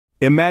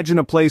Imagine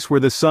a place where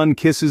the sun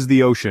kisses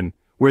the ocean,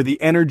 where the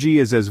energy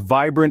is as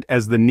vibrant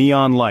as the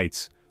neon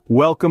lights.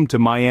 Welcome to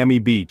Miami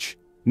Beach.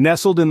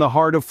 Nestled in the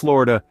heart of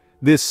Florida,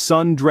 this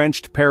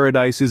sun-drenched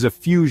paradise is a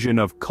fusion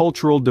of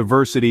cultural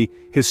diversity,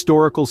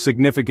 historical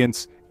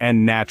significance,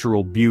 and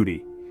natural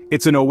beauty.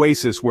 It's an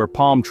oasis where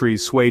palm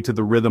trees sway to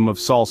the rhythm of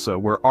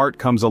salsa, where art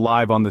comes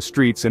alive on the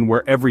streets, and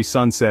where every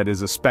sunset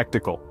is a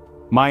spectacle.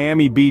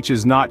 Miami Beach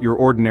is not your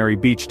ordinary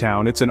beach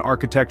town, it's an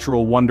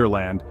architectural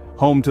wonderland,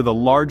 home to the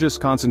largest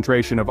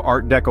concentration of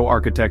Art Deco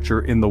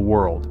architecture in the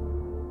world.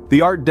 The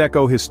Art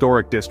Deco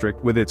Historic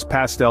District, with its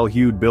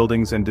pastel-hued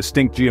buildings and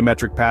distinct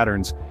geometric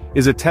patterns,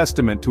 is a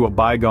testament to a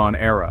bygone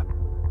era.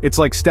 It's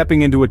like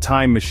stepping into a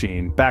time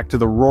machine, back to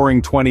the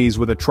roaring 20s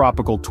with a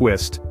tropical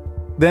twist.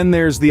 Then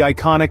there's the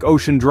iconic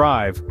Ocean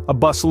Drive, a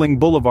bustling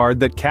boulevard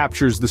that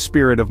captures the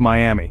spirit of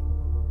Miami.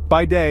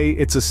 By day,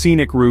 it's a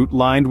scenic route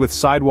lined with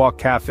sidewalk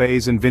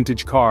cafes and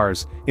vintage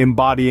cars,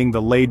 embodying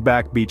the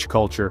laid-back beach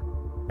culture.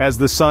 As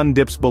the sun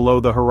dips below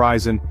the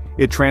horizon,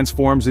 it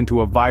transforms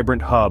into a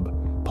vibrant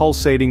hub,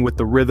 pulsating with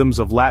the rhythms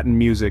of Latin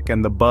music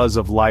and the buzz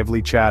of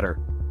lively chatter.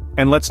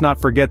 And let's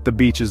not forget the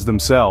beaches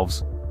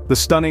themselves. The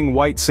stunning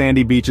white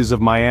sandy beaches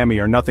of Miami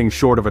are nothing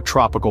short of a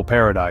tropical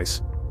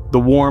paradise. The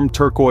warm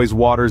turquoise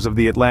waters of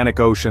the Atlantic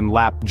Ocean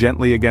lap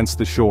gently against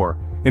the shore,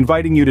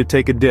 inviting you to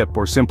take a dip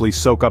or simply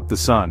soak up the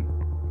sun.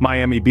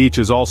 Miami Beach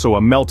is also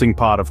a melting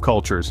pot of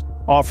cultures,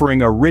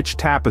 offering a rich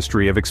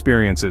tapestry of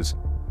experiences.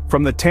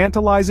 From the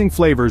tantalizing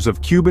flavors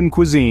of Cuban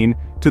cuisine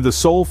to the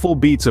soulful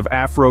beats of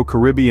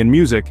Afro-Caribbean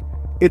music,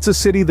 it's a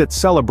city that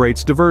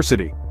celebrates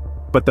diversity.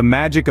 But the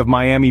magic of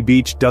Miami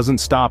Beach doesn't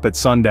stop at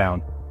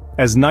sundown.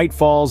 As night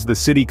falls, the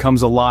city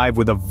comes alive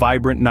with a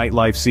vibrant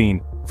nightlife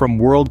scene. From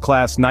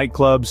world-class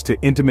nightclubs to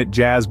intimate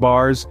jazz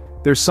bars,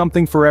 there's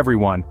something for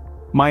everyone.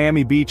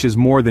 Miami Beach is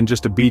more than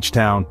just a beach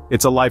town,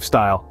 it's a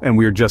lifestyle, and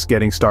we're just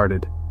getting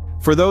started.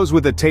 For those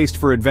with a taste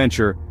for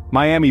adventure,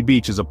 Miami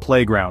Beach is a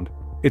playground.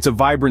 It's a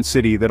vibrant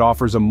city that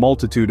offers a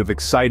multitude of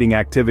exciting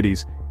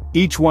activities,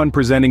 each one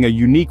presenting a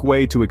unique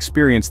way to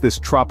experience this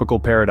tropical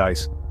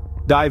paradise.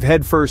 Dive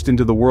headfirst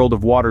into the world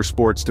of water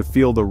sports to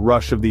feel the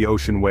rush of the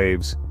ocean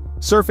waves.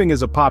 Surfing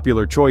is a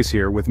popular choice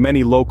here, with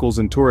many locals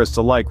and tourists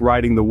alike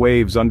riding the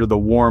waves under the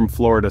warm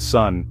Florida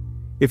sun.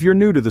 If you're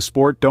new to the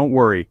sport, don't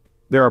worry.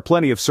 There are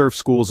plenty of surf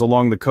schools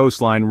along the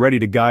coastline ready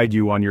to guide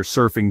you on your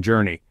surfing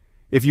journey.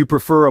 If you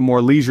prefer a more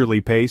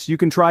leisurely pace, you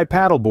can try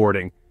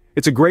paddleboarding.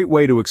 It's a great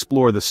way to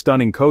explore the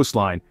stunning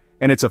coastline,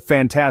 and it's a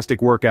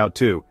fantastic workout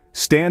too.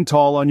 Stand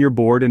tall on your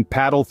board and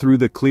paddle through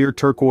the clear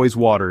turquoise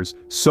waters,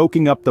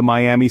 soaking up the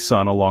Miami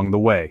sun along the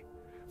way.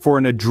 For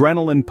an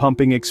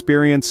adrenaline-pumping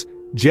experience,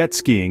 jet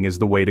skiing is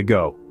the way to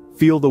go.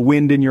 Feel the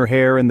wind in your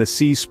hair and the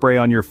sea spray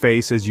on your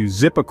face as you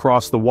zip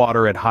across the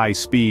water at high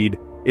speed.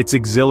 It's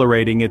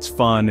exhilarating, it's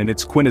fun, and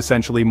it's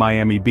quintessentially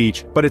Miami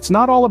Beach, but it's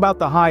not all about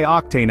the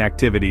high-octane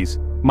activities.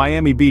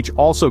 Miami Beach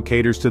also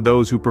caters to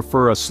those who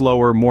prefer a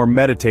slower, more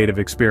meditative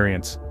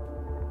experience.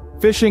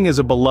 Fishing is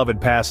a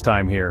beloved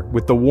pastime here,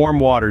 with the warm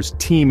waters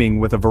teeming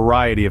with a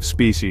variety of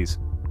species.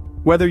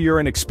 Whether you're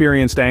an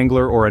experienced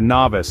angler or a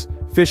novice,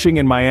 fishing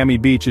in Miami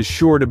Beach is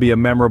sure to be a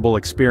memorable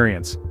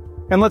experience.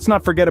 And let's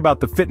not forget about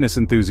the fitness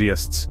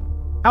enthusiasts.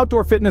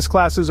 Outdoor fitness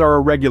classes are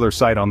a regular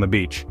sight on the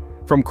beach.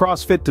 From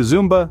CrossFit to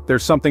Zumba,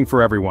 there's something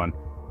for everyone.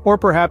 Or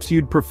perhaps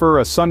you'd prefer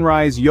a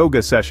sunrise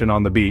yoga session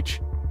on the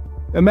beach.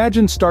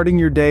 Imagine starting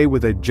your day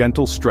with a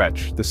gentle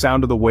stretch, the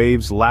sound of the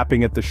waves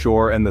lapping at the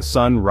shore and the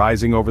sun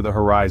rising over the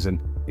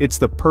horizon. It's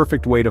the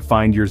perfect way to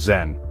find your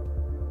zen.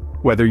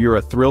 Whether you're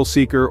a thrill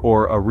seeker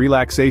or a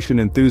relaxation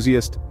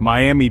enthusiast,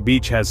 Miami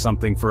Beach has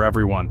something for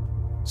everyone.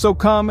 So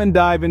come and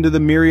dive into the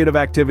myriad of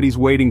activities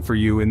waiting for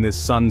you in this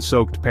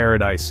sun-soaked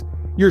paradise.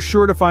 You're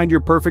sure to find your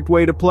perfect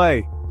way to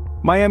play.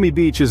 Miami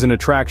Beach is an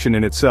attraction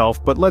in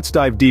itself, but let's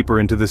dive deeper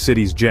into the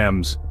city's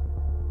gems.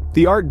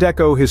 The Art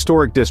Deco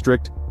Historic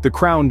District, the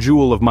crown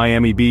jewel of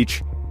Miami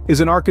Beach, is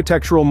an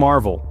architectural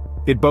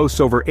marvel. It boasts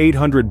over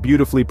 800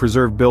 beautifully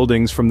preserved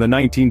buildings from the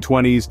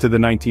 1920s to the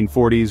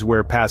 1940s,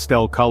 where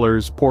pastel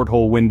colors,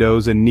 porthole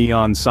windows, and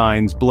neon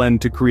signs blend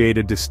to create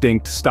a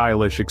distinct,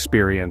 stylish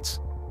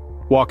experience.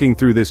 Walking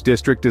through this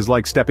district is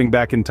like stepping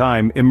back in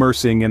time,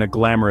 immersing in a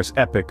glamorous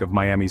epic of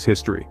Miami's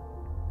history.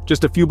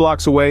 Just a few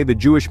blocks away, the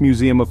Jewish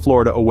Museum of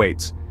Florida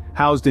awaits,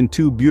 housed in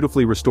two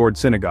beautifully restored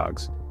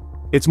synagogues.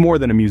 It's more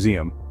than a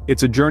museum.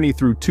 It's a journey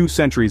through 2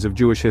 centuries of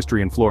Jewish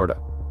history in Florida.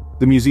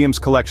 The museum's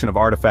collection of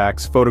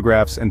artifacts,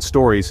 photographs, and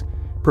stories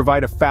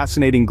provide a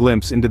fascinating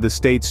glimpse into the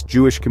state's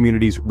Jewish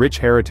community's rich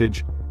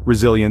heritage,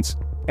 resilience,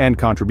 and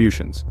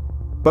contributions.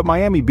 But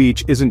Miami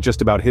Beach isn't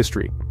just about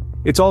history.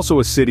 It's also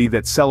a city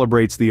that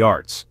celebrates the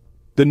arts.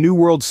 The New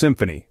World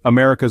Symphony,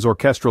 America's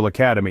Orchestral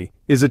Academy,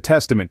 is a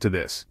testament to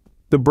this.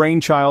 The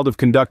brainchild of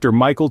conductor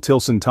Michael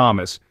Tilson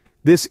Thomas,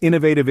 this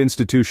innovative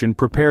institution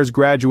prepares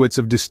graduates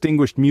of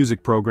distinguished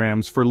music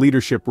programs for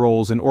leadership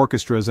roles in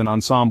orchestras and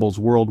ensembles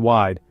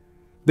worldwide.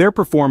 Their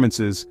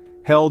performances,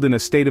 held in a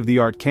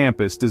state-of-the-art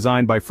campus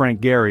designed by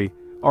Frank Gehry,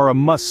 are a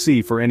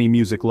must-see for any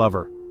music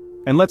lover.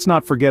 And let's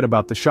not forget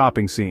about the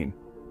shopping scene.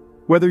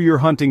 Whether you're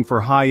hunting for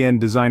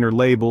high-end designer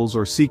labels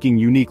or seeking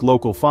unique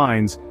local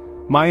finds,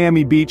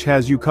 Miami Beach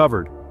has you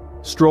covered.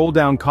 Stroll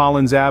down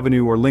Collins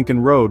Avenue or Lincoln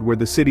Road where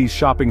the city's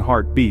shopping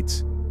heart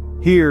beats.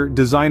 Here,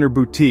 designer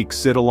boutiques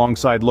sit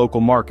alongside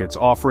local markets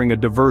offering a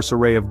diverse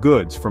array of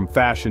goods from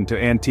fashion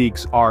to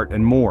antiques, art,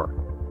 and more.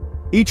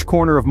 Each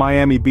corner of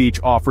Miami Beach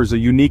offers a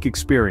unique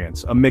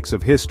experience, a mix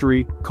of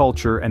history,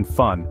 culture, and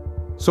fun.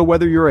 So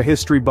whether you're a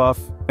history buff,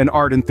 an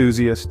art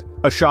enthusiast,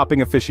 a shopping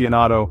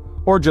aficionado,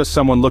 or just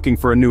someone looking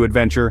for a new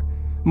adventure,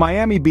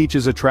 Miami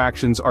Beach's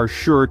attractions are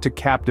sure to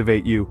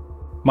captivate you.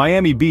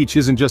 Miami Beach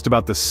isn't just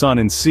about the sun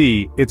and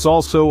sea, it's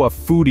also a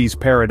foodie's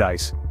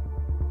paradise.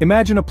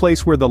 Imagine a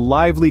place where the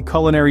lively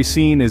culinary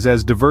scene is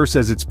as diverse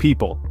as its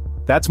people.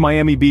 That's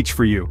Miami Beach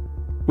for you.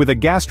 With a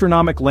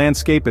gastronomic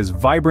landscape as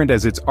vibrant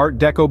as its Art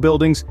Deco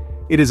buildings,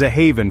 it is a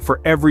haven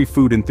for every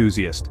food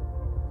enthusiast.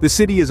 The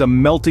city is a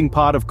melting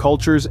pot of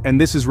cultures, and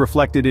this is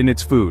reflected in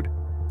its food.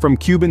 From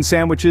Cuban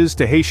sandwiches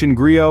to Haitian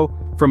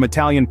griot, from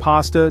Italian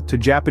pasta to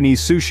Japanese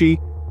sushi,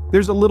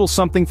 there's a little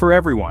something for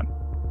everyone.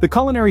 The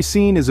culinary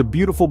scene is a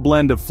beautiful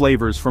blend of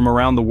flavors from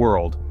around the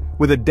world,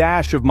 with a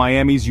dash of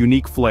Miami's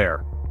unique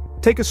flair.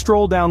 Take a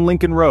stroll down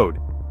Lincoln Road.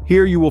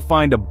 Here you will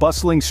find a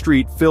bustling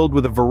street filled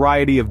with a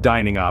variety of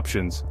dining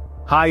options.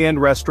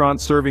 High-end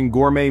restaurants serving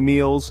gourmet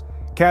meals,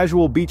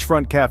 casual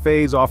beachfront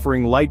cafes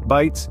offering light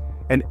bites,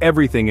 and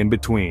everything in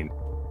between.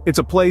 It's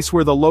a place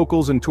where the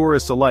locals and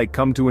tourists alike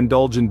come to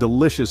indulge in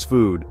delicious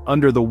food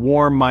under the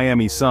warm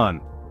Miami sun.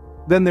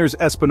 Then there's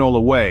Espanola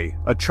Way,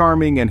 a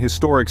charming and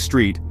historic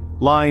street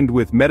lined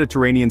with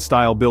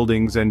Mediterranean-style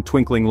buildings and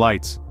twinkling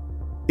lights.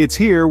 It's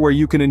here where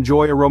you can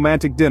enjoy a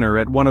romantic dinner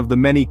at one of the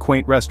many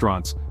quaint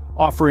restaurants,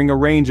 offering a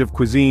range of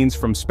cuisines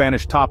from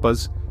Spanish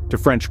tapas to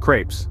French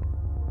crepes.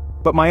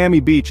 But Miami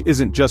Beach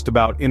isn't just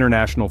about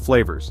international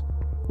flavors.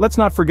 Let's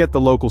not forget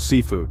the local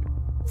seafood.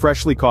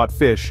 Freshly caught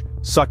fish,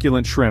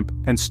 succulent shrimp,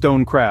 and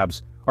stone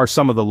crabs are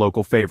some of the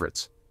local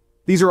favorites.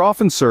 These are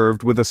often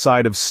served with a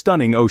side of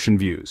stunning ocean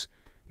views,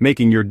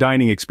 making your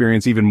dining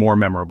experience even more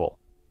memorable.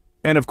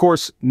 And of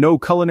course, no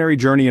culinary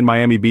journey in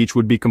Miami Beach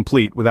would be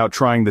complete without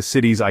trying the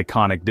city's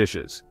iconic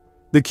dishes.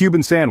 The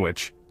Cuban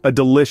sandwich, a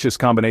delicious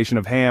combination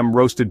of ham,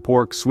 roasted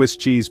pork, Swiss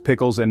cheese,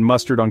 pickles, and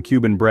mustard on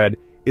Cuban bread,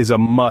 is a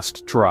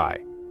must-try.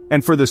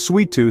 And for the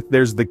sweet tooth,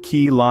 there's the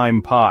key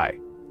lime pie,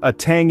 a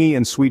tangy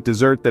and sweet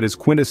dessert that is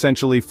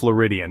quintessentially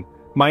Floridian.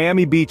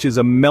 Miami Beach is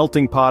a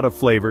melting pot of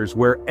flavors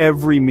where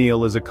every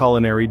meal is a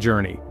culinary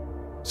journey.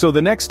 So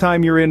the next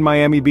time you're in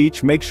Miami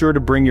Beach, make sure to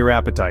bring your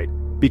appetite,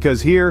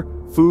 because here,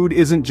 food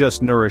isn't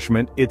just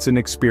nourishment, it's an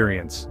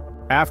experience.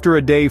 After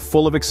a day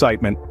full of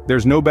excitement,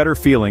 there's no better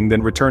feeling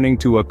than returning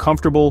to a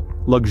comfortable,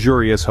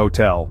 luxurious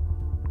hotel.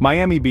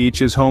 Miami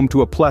Beach is home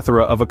to a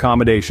plethora of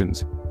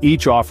accommodations,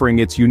 each offering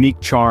its unique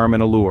charm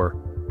and allure.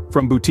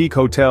 From boutique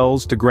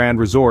hotels to grand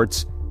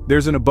resorts,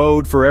 there's an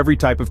abode for every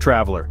type of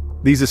traveler.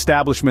 These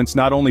establishments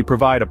not only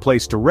provide a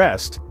place to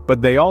rest,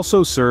 but they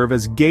also serve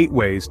as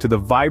gateways to the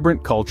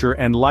vibrant culture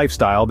and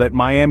lifestyle that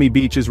Miami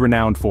Beach is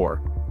renowned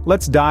for.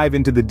 Let's dive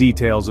into the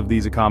details of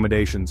these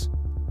accommodations.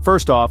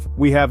 First off,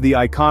 we have the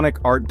iconic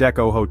Art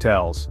Deco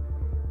hotels.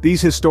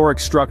 These historic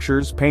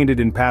structures, painted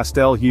in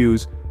pastel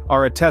hues,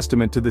 are a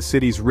testament to the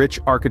city's rich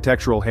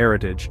architectural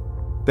heritage.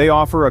 They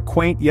offer a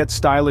quaint yet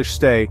stylish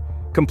stay,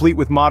 complete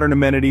with modern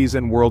amenities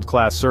and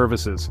world-class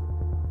services.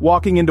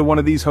 Walking into one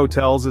of these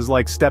hotels is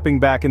like stepping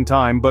back in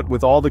time, but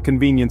with all the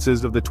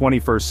conveniences of the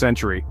 21st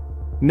century.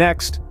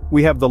 Next,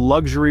 we have the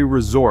luxury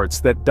resorts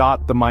that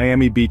dot the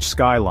Miami Beach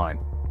skyline.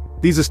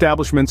 These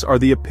establishments are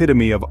the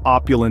epitome of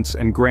opulence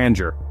and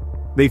grandeur.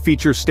 They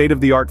feature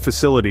state-of-the-art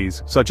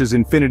facilities, such as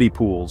infinity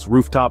pools,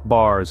 rooftop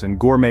bars, and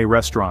gourmet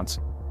restaurants.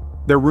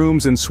 Their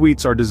rooms and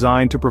suites are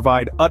designed to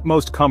provide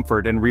utmost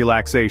comfort and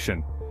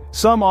relaxation.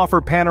 Some offer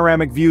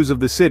panoramic views of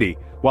the city,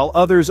 while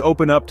others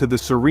open up to the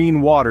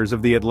serene waters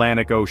of the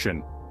Atlantic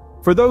Ocean.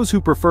 For those who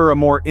prefer a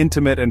more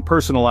intimate and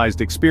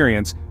personalized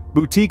experience,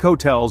 boutique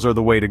hotels are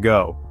the way to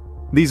go.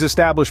 These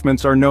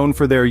establishments are known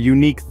for their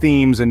unique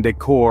themes and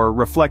decor,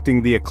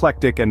 reflecting the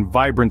eclectic and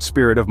vibrant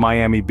spirit of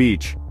Miami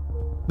Beach.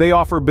 They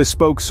offer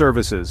bespoke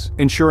services,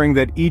 ensuring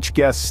that each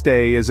guest's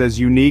stay is as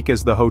unique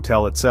as the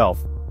hotel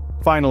itself.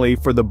 Finally,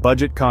 for the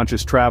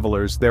budget-conscious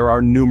travelers, there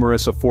are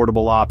numerous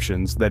affordable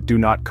options that do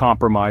not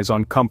compromise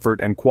on comfort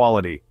and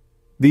quality.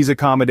 These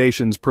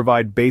accommodations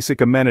provide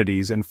basic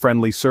amenities and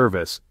friendly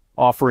service,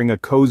 offering a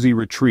cozy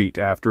retreat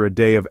after a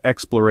day of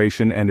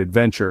exploration and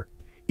adventure.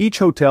 Each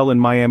hotel in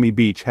Miami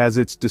Beach has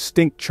its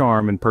distinct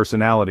charm and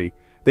personality.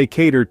 They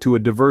cater to a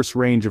diverse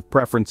range of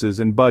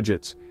preferences and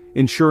budgets,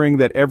 ensuring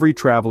that every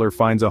traveler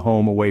finds a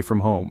home away from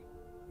home.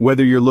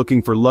 Whether you're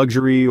looking for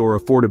luxury or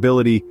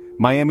affordability,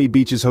 Miami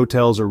Beach's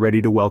hotels are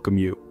ready to welcome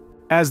you.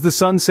 As the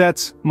sun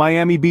sets,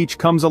 Miami Beach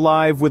comes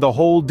alive with a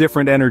whole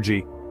different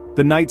energy.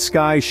 The night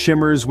sky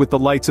shimmers with the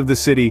lights of the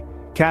city,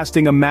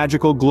 casting a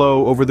magical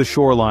glow over the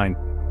shoreline.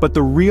 But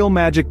the real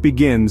magic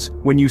begins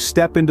when you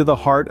step into the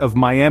heart of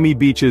Miami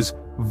Beach's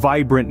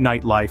vibrant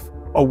nightlife,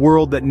 a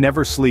world that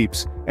never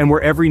sleeps, and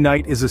where every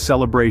night is a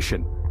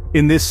celebration.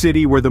 In this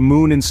city where the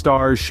moon and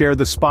stars share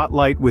the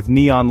spotlight with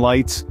neon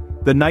lights,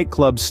 the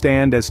nightclubs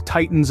stand as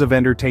titans of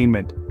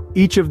entertainment,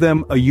 each of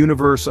them a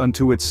universe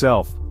unto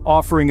itself,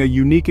 offering a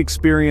unique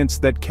experience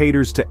that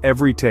caters to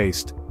every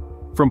taste.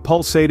 From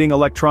pulsating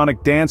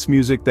electronic dance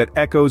music that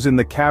echoes in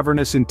the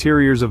cavernous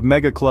interiors of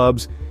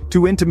megaclubs,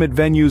 to intimate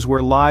venues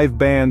where live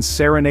bands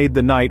serenade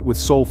the night with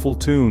soulful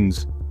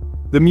tunes.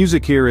 The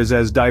music here is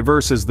as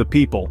diverse as the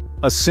people,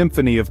 a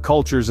symphony of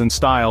cultures and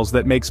styles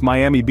that makes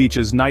Miami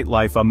Beach's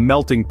nightlife a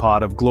melting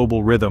pot of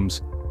global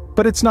rhythms.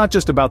 But it's not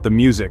just about the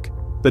music.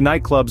 The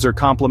nightclubs are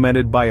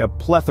complemented by a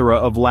plethora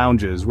of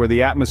lounges where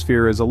the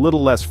atmosphere is a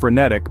little less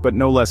frenetic but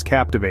no less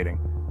captivating.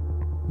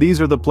 These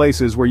are the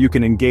places where you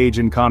can engage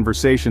in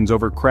conversations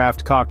over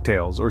craft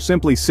cocktails or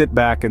simply sit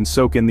back and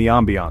soak in the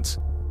ambiance.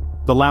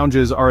 The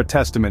lounges are a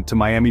testament to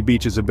Miami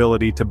Beach's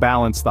ability to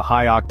balance the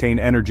high-octane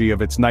energy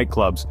of its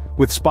nightclubs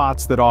with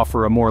spots that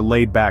offer a more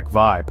laid-back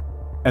vibe.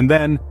 And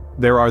then,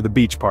 there are the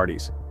beach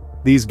parties.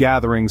 These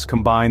gatherings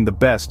combine the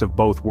best of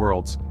both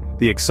worlds,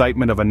 the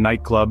excitement of a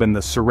nightclub and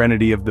the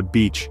serenity of the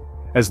beach.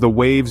 As the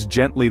waves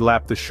gently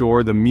lap the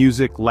shore, the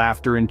music,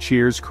 laughter and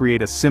cheers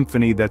create a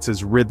symphony that's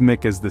as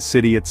rhythmic as the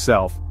city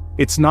itself.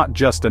 It's not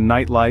just a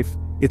nightlife,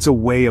 it's a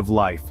way of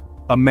life.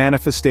 A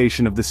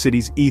manifestation of the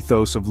city's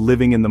ethos of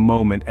living in the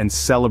moment and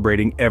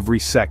celebrating every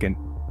second.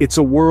 It's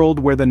a world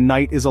where the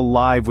night is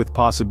alive with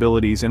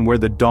possibilities and where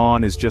the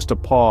dawn is just a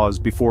pause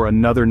before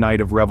another night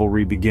of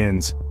revelry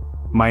begins.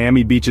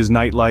 Miami Beach's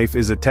nightlife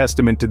is a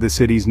testament to the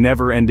city's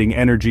never-ending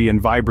energy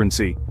and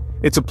vibrancy.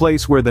 It's a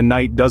place where the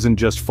night doesn't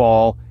just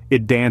fall,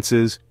 it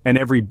dances, and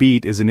every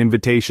beat is an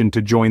invitation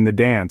to join the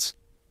dance.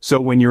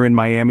 So when you're in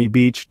Miami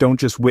Beach, don't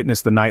just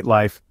witness the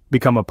nightlife,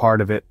 become a part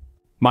of it.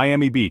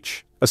 Miami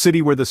Beach, a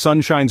city where the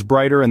sun shines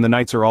brighter and the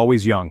nights are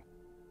always young.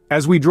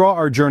 As we draw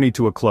our journey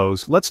to a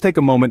close, let's take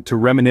a moment to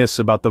reminisce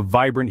about the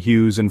vibrant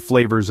hues and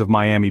flavors of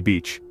Miami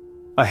Beach.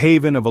 A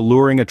haven of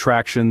alluring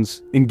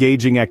attractions,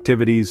 engaging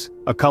activities,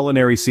 a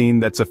culinary scene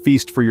that's a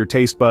feast for your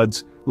taste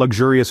buds,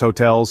 luxurious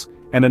hotels,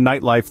 and a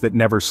nightlife that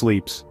never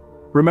sleeps.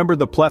 Remember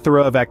the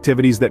plethora of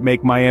activities that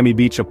make Miami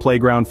Beach a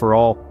playground for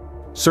all?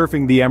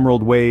 Surfing the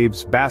emerald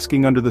waves,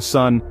 basking under the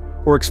sun,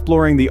 or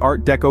exploring the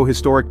Art Deco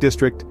historic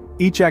district,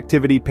 each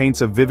activity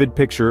paints a vivid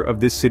picture of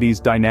this city's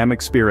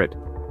dynamic spirit.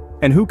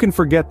 And who can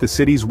forget the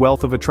city's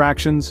wealth of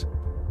attractions?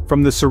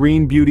 From the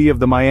serene beauty of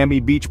the Miami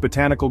Beach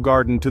Botanical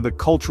Garden to the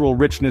cultural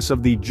richness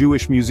of the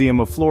Jewish Museum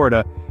of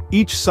Florida,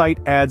 each site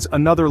adds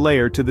another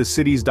layer to the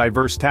city's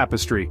diverse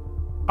tapestry.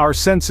 Our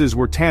senses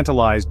were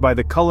tantalized by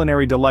the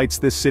culinary delights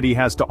this city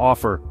has to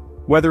offer.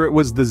 Whether it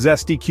was the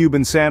zesty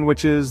Cuban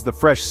sandwiches, the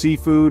fresh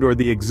seafood, or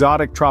the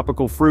exotic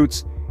tropical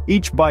fruits,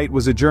 each bite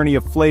was a journey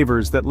of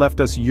flavors that left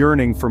us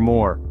yearning for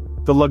more.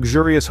 The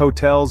luxurious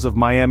hotels of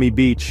Miami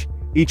Beach,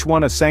 each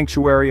one a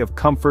sanctuary of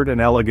comfort and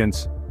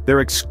elegance.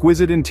 Their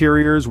exquisite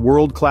interiors,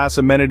 world-class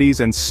amenities,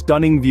 and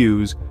stunning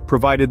views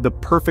provided the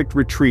perfect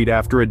retreat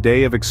after a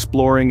day of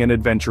exploring and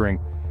adventuring.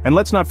 And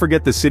let's not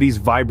forget the city's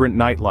vibrant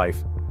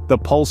nightlife. The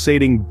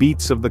pulsating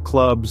beats of the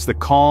clubs, the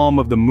calm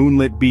of the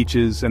moonlit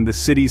beaches, and the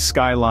city's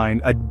skyline,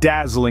 a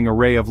dazzling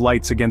array of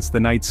lights against the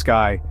night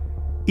sky.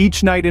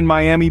 Each night in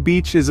Miami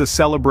Beach is a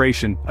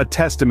celebration, a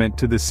testament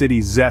to the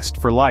city's zest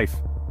for life.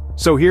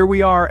 So here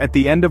we are at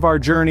the end of our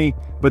journey,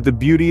 but the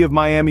beauty of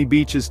Miami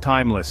Beach is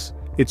timeless.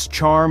 Its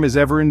charm is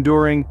ever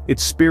enduring,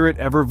 its spirit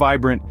ever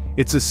vibrant.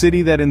 It's a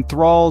city that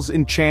enthralls,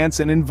 enchants,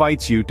 and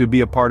invites you to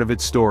be a part of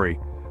its story.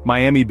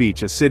 Miami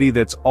Beach, a city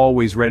that's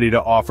always ready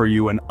to offer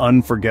you an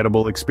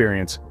unforgettable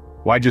experience.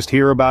 Why just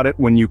hear about it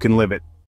when you can live it?